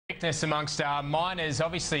Weakness amongst miners,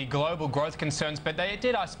 obviously global growth concerns, but they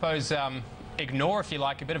did, I suppose, ignore, if you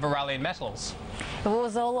like, a bit of a rally in metals. It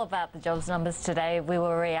was all about the jobs numbers today. We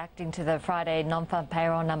were reacting to the Friday non-farm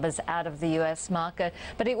payroll numbers out of the US market,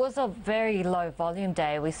 but it was a very low volume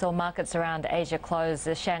day. We saw markets around Asia close.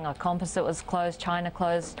 The Shanghai Composite was closed, China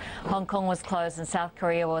closed, Hong Kong was closed, and South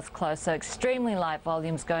Korea was closed. So extremely light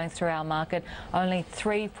volumes going through our market. Only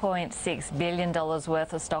 $3.6 billion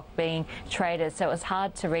worth of stock being traded. So it was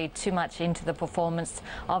hard to read too much into the performance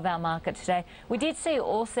of our market today. We did see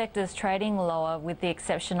all sectors trading lower with the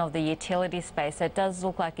exception of the utility space. So it does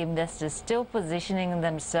look like investors still positioning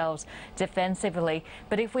themselves defensively.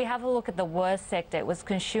 But if we have a look at the worst sector, it was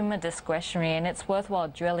consumer discretionary, and it's worthwhile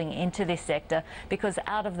drilling into this sector because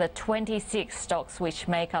out of the 26 stocks which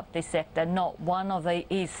make up this sector, not one of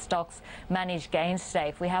these stocks managed gains today.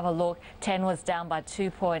 If we have a look, 10 was down by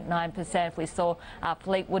 2.9%. We saw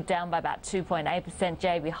Fleetwood down by about 2.8%,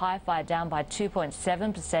 JB Hi-Fi down by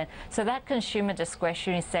 2.7%. So that consumer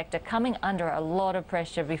discretionary sector coming under a lot of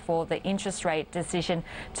pressure before the interest rate decision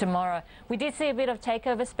tomorrow. We did see a bit of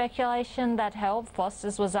takeover speculation that helped.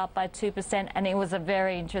 Foster's was up by 2%, and it was a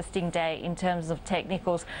very interesting day in terms of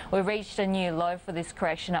technicals. We reached a new low for this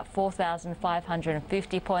correction at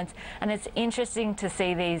 4,550 points, and it's interesting to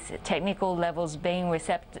see these technical levels being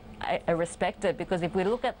respected, because if we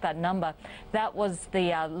look at that number, that was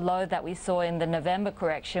the low that we saw in the November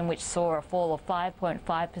correction, which saw a fall of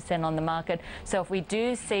 5.5% on the market. So if we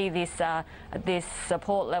do see this this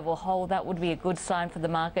support level hold, that would be a good sign for the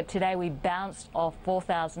market. Today we bounced off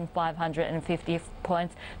 4,550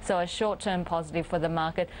 points, so a short-term positive for the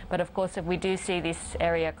market. But of course, if we do see this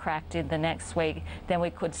area cracked in the next week, then we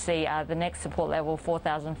could see the next support level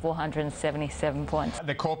 4,477 points.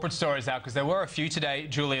 The corporate stories out, because there were a few today,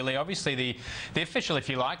 Julia Lee. Obviously the official, if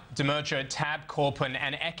you like, demerger Tabcorp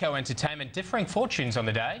and Echo Entertainment, differing fortunes on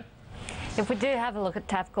the day. If we do have a look at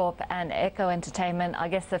Tabcorp and Echo Entertainment, I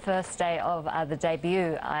guess the first day of the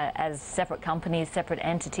debut as separate companies, separate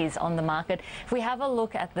entities on the market. If we have a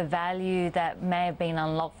look at the value that may have been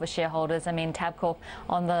unlocked for shareholders, I mean, Tabcorp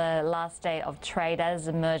on the last day of trade as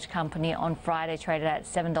a merged company on Friday traded at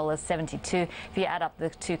 $7.72. If you add up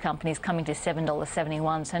the two companies, coming to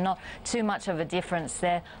 $7.71, so not too much of a difference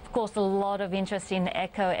there. Of course, a lot of interest in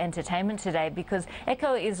Echo Entertainment today because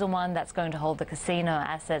Echo is the one that's going to hold the casino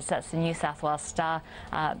assets. That's the New South Wales Star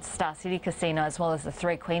City Casino, as well as the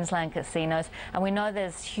 3 Queensland casinos, and we know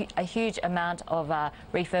there's a huge amount of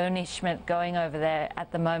refurnishment going over there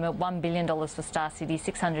at the moment. $1 billion for Star City,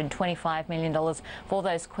 $625 million for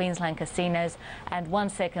those Queensland casinos, and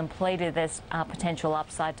once they're completed, there's potential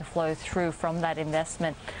upside to flow through from that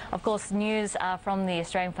investment. Of course, news from the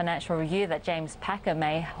Australian Financial Review that James Packer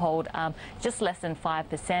may hold just less than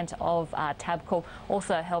 5% of Tabcorp,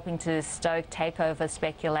 also helping to stoke takeover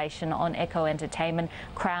speculation on Echo Entertainment.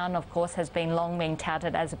 Crown, of course, has long been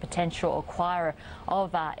touted as a potential acquirer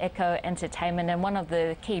of Echo Entertainment, and one of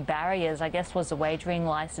the key barriers, I guess, was the wagering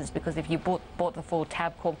license, because if you bought the full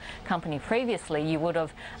Tabcorp company previously, you would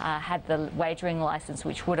have had the wagering license,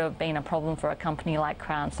 which would have been a problem for a company like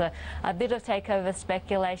Crown. So a bit of takeover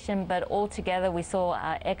speculation, but altogether we saw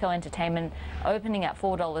Echo Entertainment opening at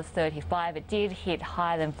 $4.35. It did hit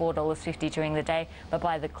higher than $4.50 during the day, but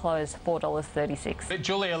by the close, $4.36.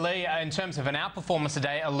 Julia Lee, in terms of an outperformance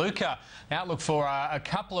today, Iluka, outlook for a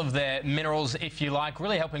couple of their minerals, if you like,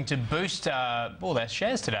 really helping to boost their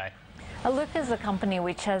shares today. Iluka is a company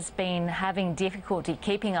which has been having difficulty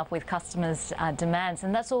keeping up with customers' demands,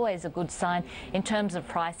 and that's always a good sign in terms of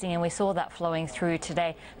pricing, and we saw that flowing through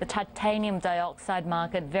today. The titanium dioxide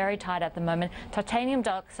market, very tight at the moment. Titanium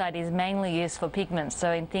dioxide is mainly used for pigments,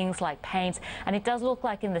 so in things like paints, and it does look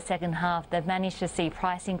like in the second half they've managed to see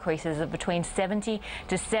price increases of between 70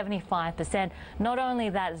 to 75%. Not only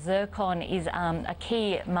that, zircon is a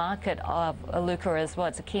key market of Iluka as well.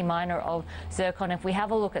 It's a key miner of zircon. If we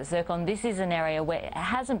have a look at zircon, this is an area where it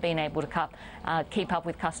hasn't been able to keep up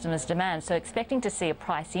with customers' demand, so expecting to see a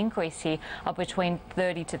price increase here of between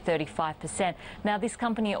 30 to 35%. Now, this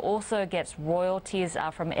company also gets royalties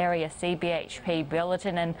from Area C, BHP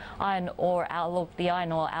Billiton, and iron ore outlook. The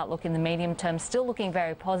iron ore outlook in the medium term still looking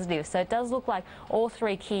very positive, so it does look like all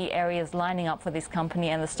three key areas lining up for this company,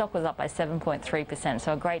 and the stock was up by 7.3%,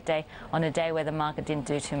 so a great day on a day where the market didn't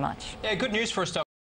do too much. Yeah, good news for a stock.